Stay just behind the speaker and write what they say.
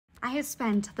I have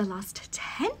spent the last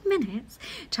 10 minutes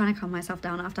trying to calm myself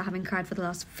down after having cried for the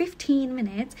last 15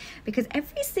 minutes because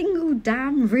every single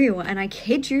damn reel, and I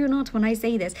kid you not when I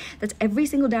say this, that every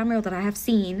single damn reel that I have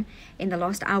seen in the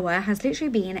last hour has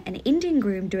literally been an Indian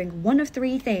groom doing one of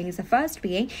three things. The first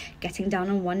being getting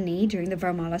down on one knee during the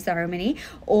Varmala ceremony,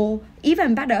 or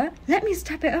even better, let me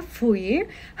step it up for you,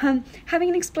 having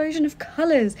an explosion of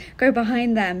colours go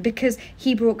behind them because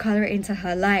he brought colour into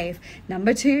her life.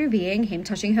 Number two being him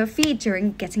touching her feet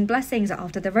during getting blessings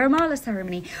after the Varmala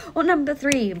ceremony, or number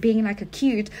three being like a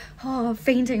cute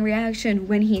fainting reaction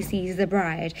when he sees the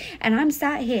bride. And I'm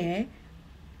sat here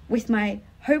with my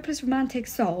hopeless romantic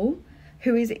soul,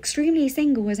 who is extremely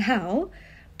single as hell,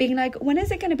 being like, when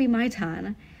is it going to be my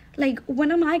turn? Like,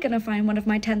 when am I going to find one of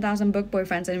my 10,000 book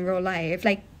boyfriends in real life?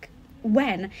 Like,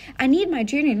 when? I need my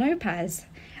Julian Lopez.